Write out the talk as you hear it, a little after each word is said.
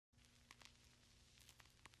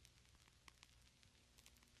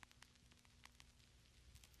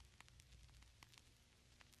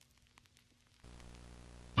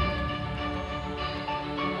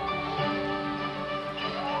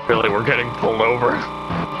we're getting pulled over.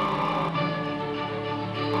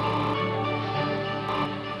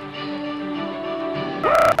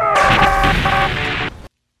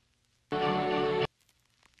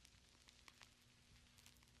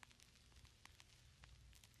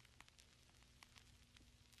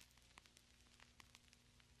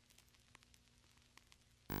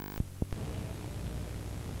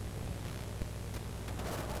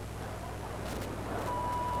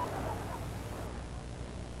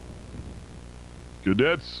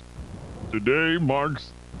 Cadets, today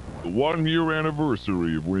marks the 1-year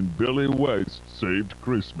anniversary of when Billy West saved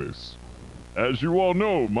Christmas. As you all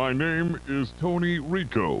know, my name is Tony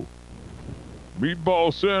Rico.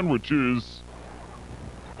 Meatball sandwiches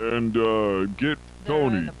and get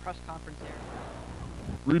Tony. The press conference area.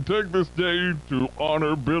 We take this day to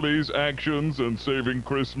honor Billy's actions in saving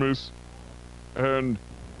Christmas, and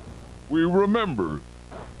we remember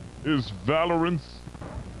his valorance.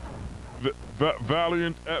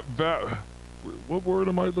 Valiant at what word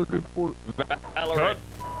am I looking for? Valorant.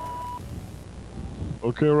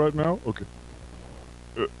 Okay, right now? Okay.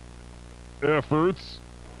 Efforts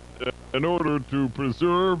in order to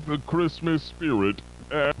preserve the Christmas spirit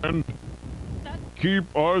and keep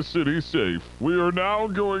our city safe. We are now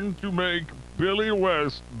going to make Billy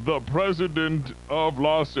West the president of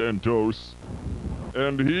Los Santos,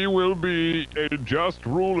 and he will be a just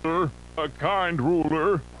ruler, a kind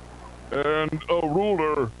ruler, and a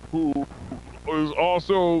ruler who is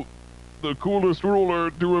also the coolest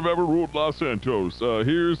ruler to have ever ruled Los Santos.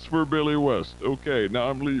 Here's for Billy West. Okay, now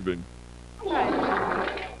I'm leaving.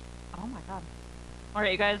 Okay. Oh my god.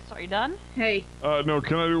 Alright, you guys, are you done? Hey. No,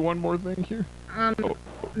 can I do one more thing here? Yeah,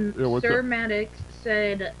 what's Sir up? Maddox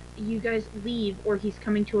said you guys leave or he's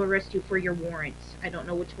coming to arrest you for your warrants. I don't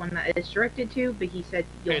know which one that is directed to, but he said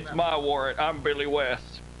you'll It's know. my warrant. I'm Billy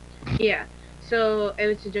West. Yeah. So I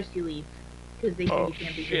would suggest you leave because they say you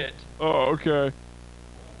can't be here. Shit. Oh, okay.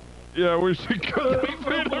 Yeah, we should go.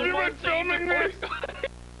 Have you been filming this?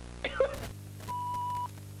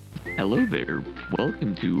 Hello there.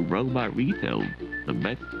 Welcome to Robot Retail, the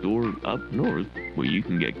best store up north where you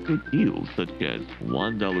can get good deals such as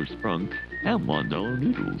 $1 Sprunk and $1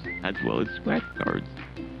 noodles, as well as scratch cards.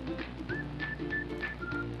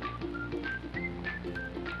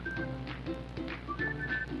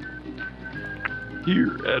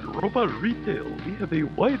 Here at Robot Retail, we have a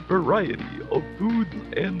wide variety of foods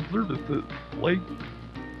and services, like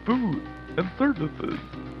food and services,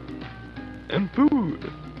 and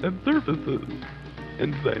food and services.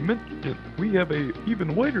 And as I mentioned, we have a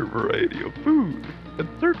even wider variety of food and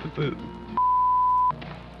services,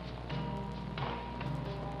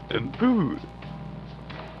 and food.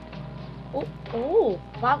 Oh,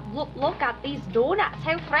 well, look at these donuts.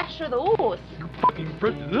 How fresh are those? Fucking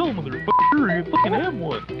fresh as hell, motherfucker. You fucking have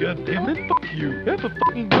one. God damn it, fuck you. Have a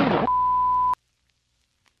fucking donut.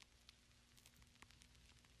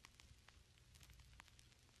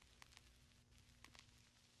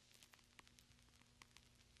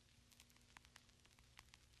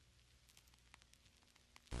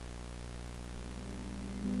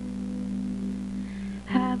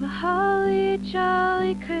 Have a holly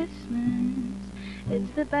jolly Christmas.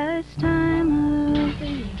 It's the best time of the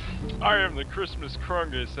year. I am the Christmas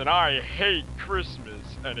Krungus, and I hate Christmas,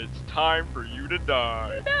 and it's time for you to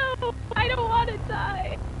die. No, I don't want to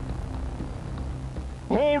die.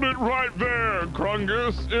 Hold it right there,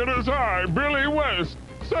 Krungus. It is I, Billy West,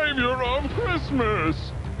 savior of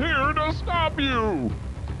Christmas, here to stop you.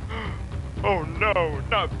 Oh no,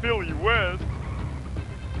 not Billy West.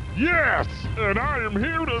 Yes, and I am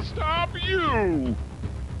here to stop you.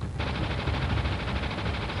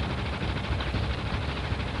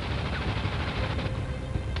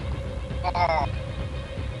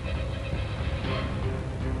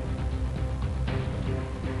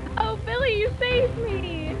 Oh, Billy, you saved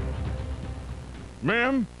me.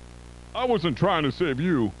 Ma'am, I wasn't trying to save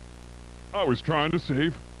you. I was trying to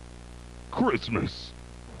save Christmas.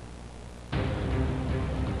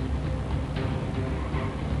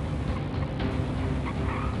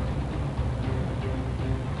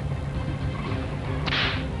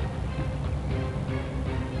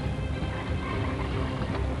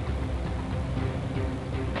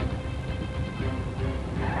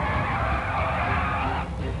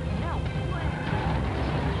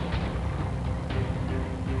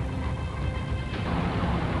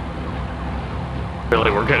 Billy,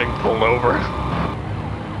 we're getting pulled over.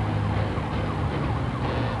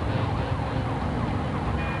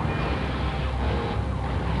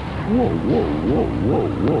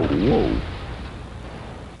 Whoa.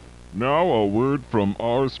 Now a word from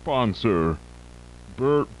our sponsor,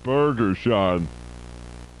 Burt Burgershot.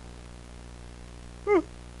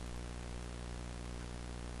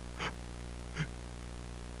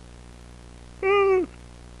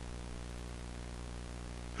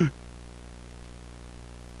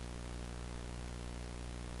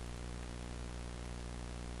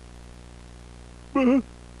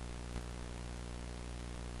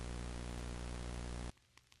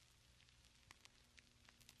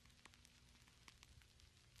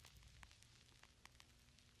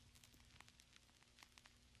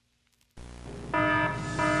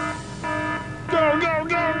 Go, go,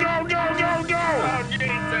 go, go, go, go, go! Oh,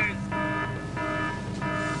 Jesus!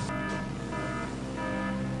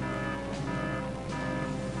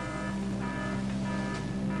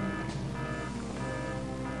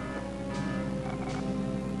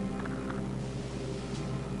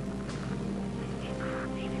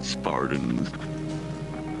 Spartans.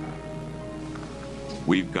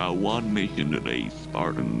 We've got one mission today,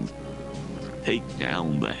 Spartans. Take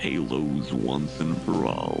down the Halos once and for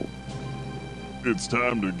all. It's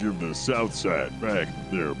time to give the South Side back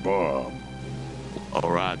their bomb.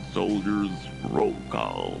 Alright, soldiers, roll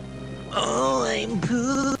call. Oh, I'm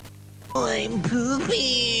pooping.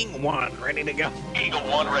 One, ready to go. Eagle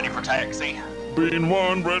 1 ready for taxi. Bean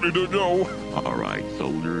 1 ready to go. Alright,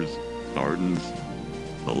 soldiers, Spartans,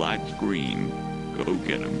 the light's green. Go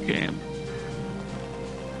get 'em, camp.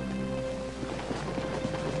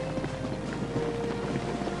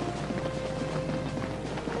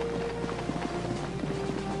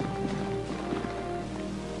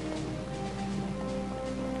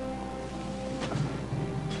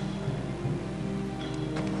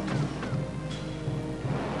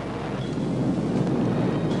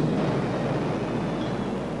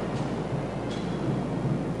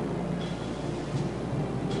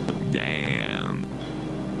 Damn.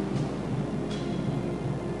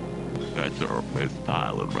 That's our best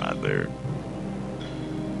pilot right there.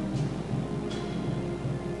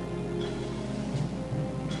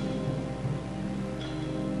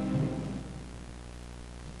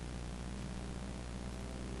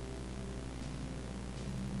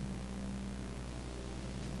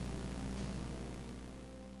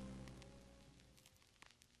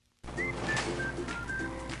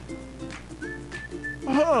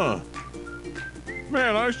 Huh.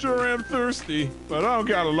 Man, I sure am thirsty, but I don't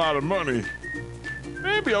got a lot of money.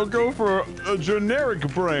 Maybe I'll go for a generic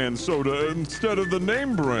brand soda instead of the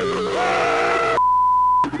name brand.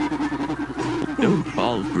 Don't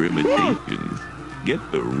fall for imitations. Get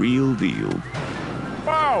the real deal.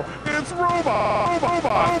 Wow, it's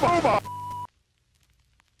robot.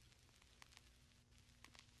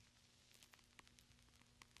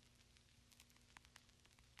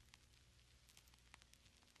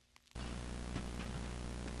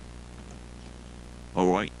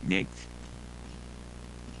 Alright, next.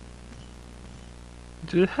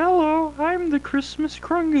 Hello, I'm the Christmas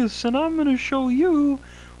Krungus, and I'm gonna show you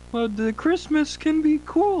what the Christmas can be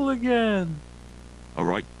cool again.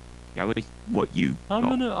 Alright, Gary, what you I'm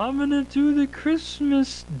got? gonna do the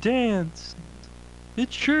Christmas dance.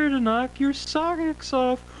 It's sure to knock your socks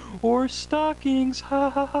off or stockings. Ha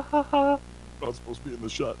ha ha ha ha. Not supposed to be in the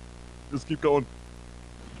shot. Just keep going.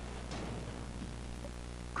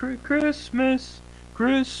 Christmas,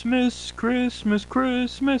 Christmas, Christmas,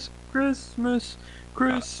 Christmas, Christmas,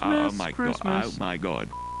 Christmas, oh my Christmas. god, oh my god.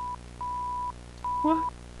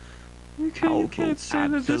 What? You can't say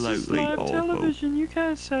that this is Absolutely live awful. television. You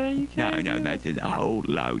can't say. You can't. No, that's a whole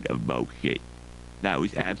load of bullshit. That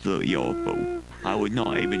was absolutely awful. I would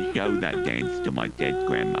not even show that dance to my dead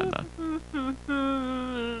grandmother.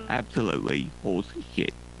 Absolutely horse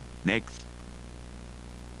shit. Next.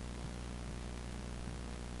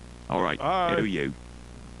 Alright, Hi. who are you?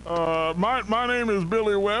 My name is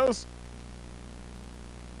Billy West.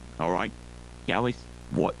 Alright, Gallus,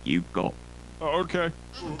 what you got? Oh, okay.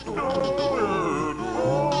 Oh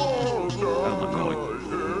my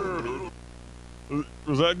god.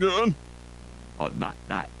 Was that good? Oh,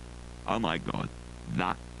 oh my god.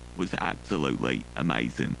 That was absolutely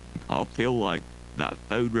amazing. I feel like that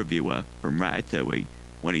food reviewer from Ratatouille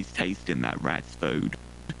when he's tasting that rat's food.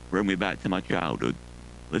 Bring me back to my childhood.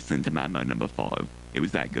 Listen to Mammo number 5. It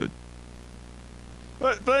was that good.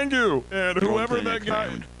 Thank you, and Go on whoever to the that next guy.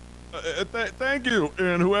 round. Thank you,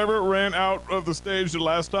 and whoever ran out of the stage the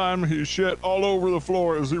last time, he shit all over the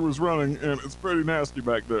floor as he was running, and it's pretty nasty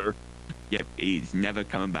back there. Yep, he's never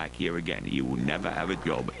coming back here again. He will never have a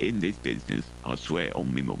job in this business. I swear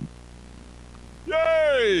on me mum.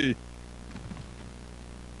 Yay!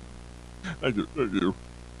 Thank you, thank you.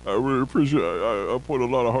 I really appreciate it. I put a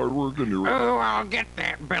lot of hard work into it. Ooh, I'll get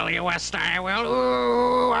that Billy West, I will.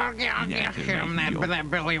 Ooh, I'll get him. That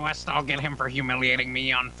Billy West, I'll get him for humiliating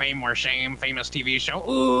me on Fame or Shame, famous TV show.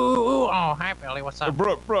 Ooh, oh, hi, Billy, what's up?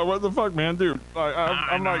 Bro, what the fuck, man, dude?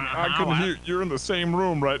 I can hear, you're in the same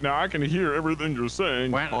room right now. I can hear everything you're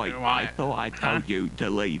saying. I thought I told you to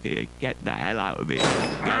leave here. Get the hell out of here.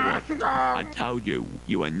 I told you,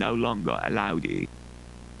 you are no longer allowed here.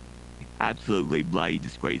 Absolutely bloody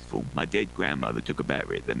disgraceful. My dead grandmother took a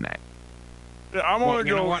better hit than that. Yeah, I'm gonna go.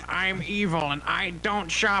 You know what? I'm evil, and I don't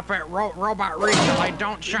shop at Robot Retail. I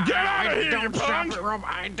don't shop. Get out of here, you punk!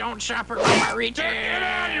 I don't shop at Robot Retail. Get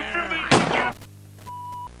out, you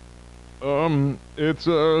filthy! It's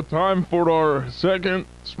time for our second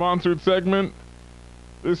sponsored segment.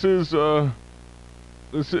 This is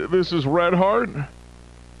Red Heart.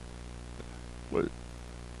 Wait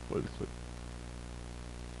a second.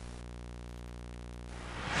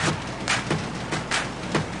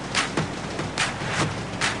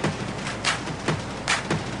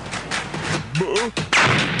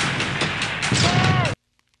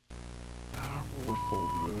 What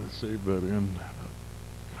folder did I save that in?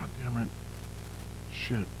 God damn it.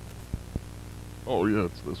 Shit. Oh yeah,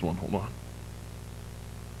 it's this one. Hold on.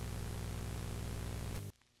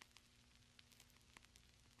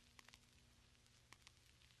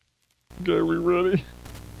 Okay, we ready?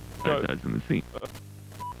 That's in the scene.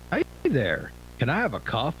 Hey there. Can I have a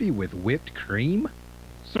coffee with whipped cream?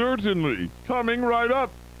 Certainly. Coming right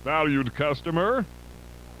up, valued customer.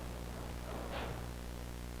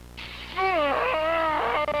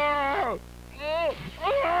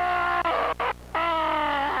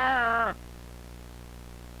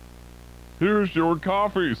 Here's your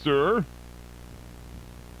coffee, sir.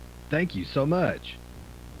 Thank you so much.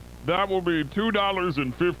 That will be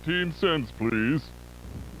 $2.15, please.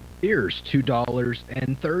 Here's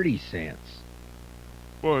 $2.30.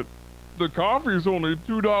 But the coffee's only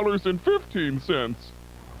 $2.15.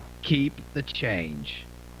 Keep the change.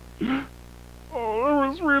 Oh, that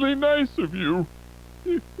was really nice of you.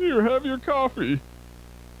 Here, have your coffee.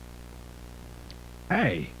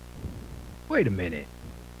 Hey, wait a minute.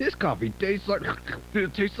 This coffee tastes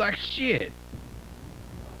like shit.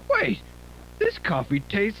 Wait, this coffee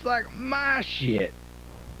tastes like my shit.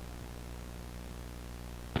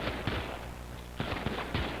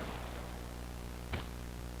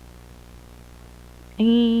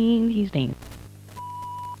 And he's dead.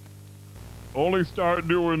 Only start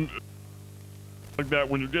doing like that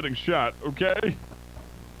when you're getting shot, okay?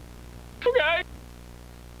 Okay.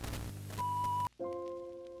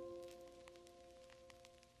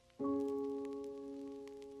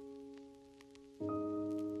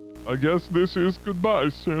 I guess this is goodbye,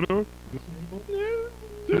 Santa.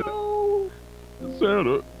 No.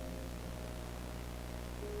 Santa.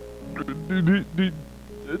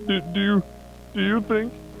 Do you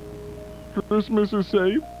think Christmas is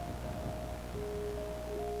safe?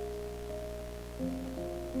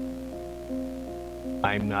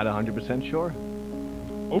 I'm not 100% sure.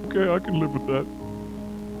 Okay, I can live with that.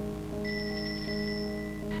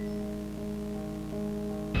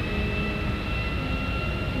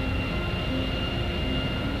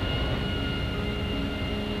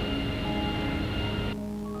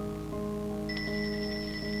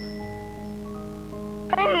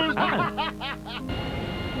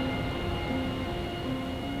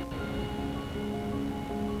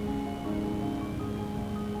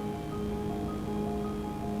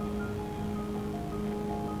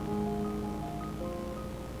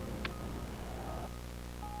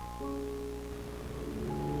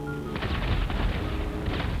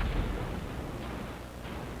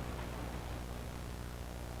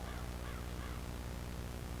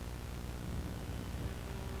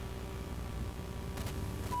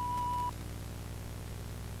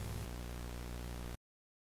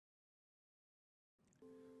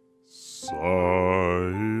 Silent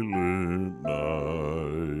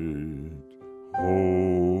night,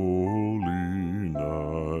 holy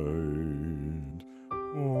night,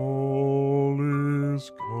 all is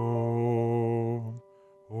calm,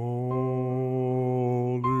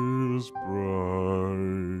 all is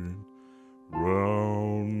bright,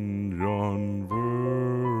 round yon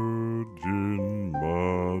virgin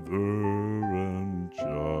mother and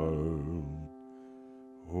child.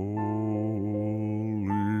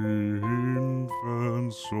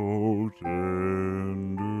 And so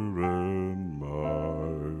tender and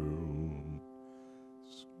mild,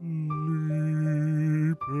 sleep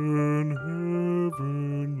in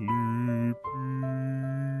heavenly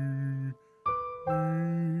peace,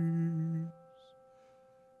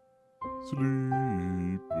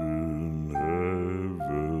 sleep in heavenly